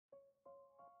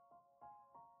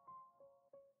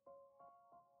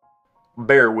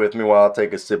Bear with me while I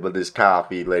take a sip of this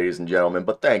coffee, ladies and gentlemen,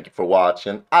 but thank you for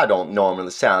watching. I don't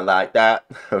normally sound like that.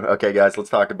 Okay, guys, let's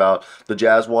talk about the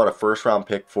Jazz won a first-round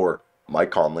pick for Mike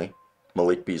Conley,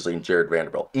 Malik Beasley, and Jarred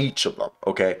Vanderbilt. Each of them,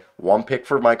 okay? One pick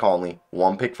for Mike Conley,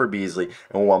 one pick for Beasley,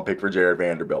 and one pick for Jarred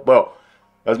Vanderbilt. Well,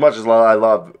 as much as I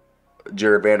love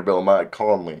Jarred Vanderbilt and Mike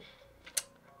Conley,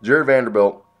 Jarred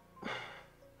Vanderbilt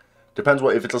depends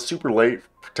what if it's a super late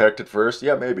protected first,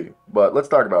 yeah, maybe. But let's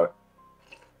talk about it.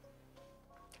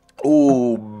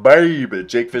 Oh, baby.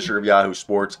 Jake Fischer of Yahoo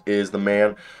Sports is the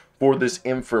man for this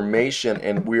information,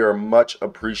 and we are much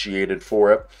appreciated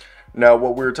for it. Now,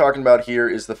 what we're talking about here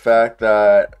is the fact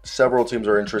that several teams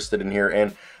are interested in here,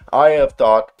 and I have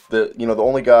thought that, the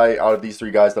only guy out of these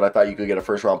three guys that I thought you could get a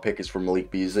first-round pick is for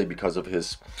Malik Beasley because of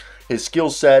his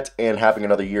skill set and having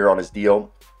another year on his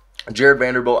deal. Jarred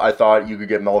Vanderbilt, I thought you could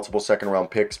get multiple second-round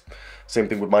picks. Same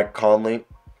thing with Mike Conley.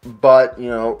 But,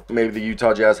 maybe the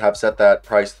Utah Jazz have set that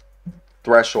price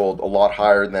threshold a lot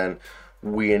higher than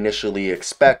we initially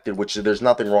expected, which there's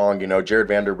nothing wrong. Jarred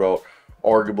Vanderbilt,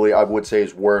 arguably, I would say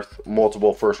is worth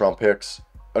multiple first-round picks.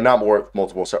 Not worth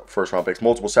multiple first-round picks,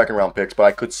 multiple second-round picks, but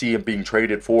I could see him being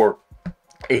traded for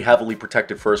a heavily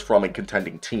protected first from a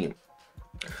contending team,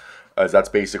 as that's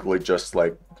basically just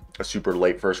like a super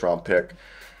late first-round pick.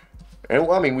 And,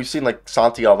 well, I mean, we've seen like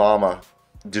Santi Aldama,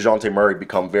 DeJounte Murray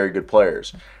become very good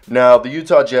players. Now, the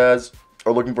Utah Jazz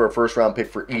are looking for a first-round pick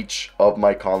for each of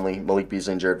Mike Conley, Malik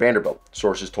Beasley, and Jarred Vanderbilt.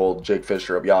 Sources told Jake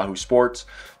Fischer of Yahoo Sports.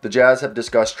 The Jazz have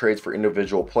discussed trades for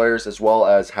individual players as well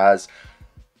as has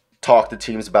talked to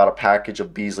teams about a package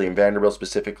of Beasley and Vanderbilt,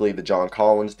 specifically the John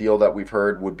Collins deal that we've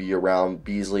heard would be around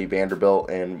Beasley, Vanderbilt,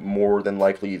 and more than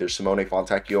likely either Simone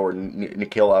Fontecchio or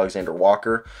Nickeil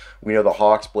Alexander-Walker. We know the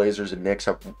Hawks, Blazers, and Knicks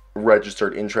have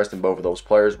registered interest in both of those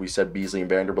players. We said Beasley and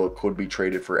Vanderbilt could be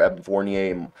traded for Evan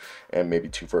Fournier and maybe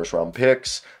 2 first-round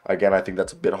picks. Again, I think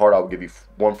that's a bit hard. I'll give you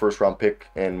 1 first-round pick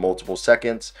and multiple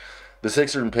seconds. The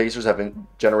Sixers and Pacers have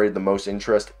generated the most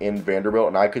interest in Vanderbilt,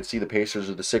 and I could see the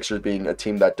Pacers or the Sixers being a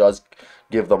team that does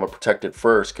give them a protected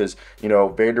first, because,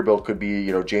 Vanderbilt could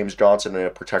be, James Johnson and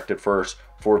a protected first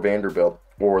for Vanderbilt,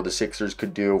 or the Sixers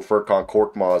could do Furkan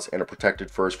Korkmaz and a protected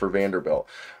first for Vanderbilt.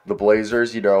 The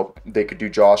Blazers, they could do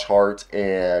Josh Hart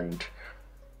and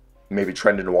maybe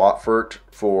Trendon Watford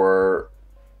for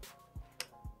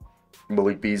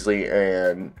Malik Beasley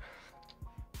and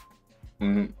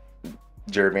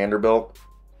Jarred Vanderbilt.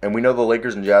 And we know the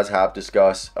Lakers and Jazz have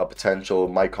discussed a potential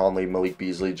Mike Conley, Malik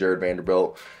Beasley, Jarred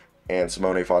Vanderbilt, and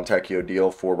Simone Fontecchio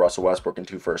deal for Russell Westbrook and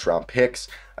 2 first-round picks.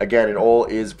 Again, it all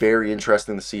is very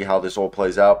interesting to see how this all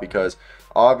plays out, because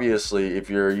obviously if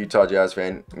you're a Utah Jazz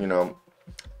fan,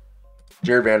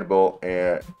 Jarred Vanderbilt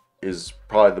is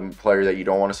probably the player that you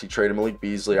don't want to see traded. Malik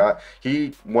Beasley,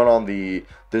 he went on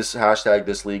this hashtag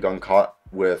This League Uncaught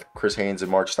with Chris Haynes and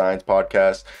Mark Stein's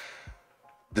podcast,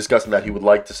 discussing that he would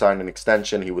like to sign an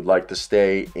extension. He would like to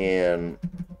stay in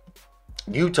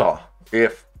Utah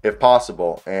if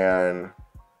possible. And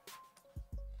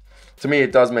to me,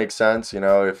 it does make sense.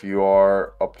 If you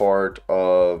are a part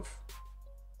of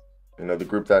the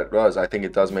group that does, I think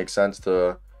it does make sense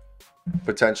to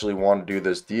potentially want to do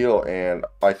this deal. And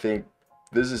I think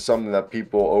this is something that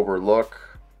people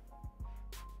overlook.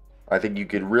 I think you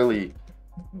could really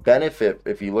benefit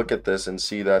if you look at this and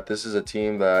see that this is a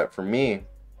team that, for me,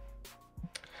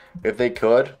 if they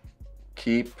could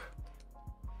keep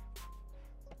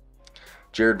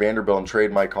Jarred Vanderbilt and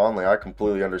trade Mike Conley, I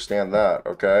completely understand that,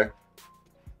 okay?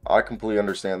 I completely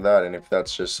understand that, and if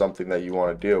that's just something that you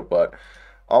want to do. But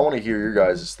I want to hear your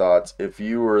guys' thoughts. If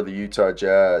you were the Utah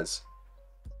Jazz,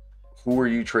 who are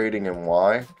you trading and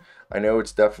why? I know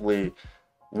it's definitely...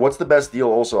 What's the best deal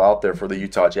also out there for the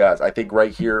Utah Jazz? I think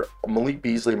right here, Malik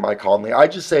Beasley, Mike Conley. I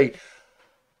just say...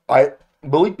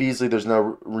 Malik Beasley, there's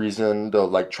no reason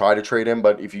to try to trade him,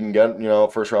 but if you can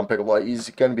get first round pick,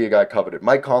 he's gonna be a guy coveted.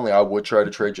 Mike Conley, I would try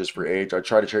to trade just for age. I'd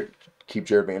try to keep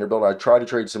Jarred Vanderbilt. I'd try to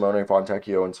trade Simone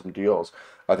Fontecchio in some deals.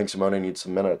 I think Simone needs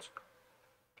some minutes.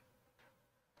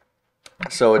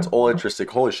 So it's all interesting.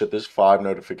 Holy shit, there's 5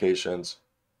 notifications.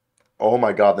 Oh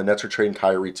my god, the Nets are trading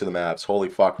Kyrie to the Mavs. Holy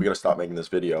fuck, we gotta stop making this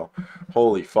video.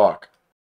 Holy fuck.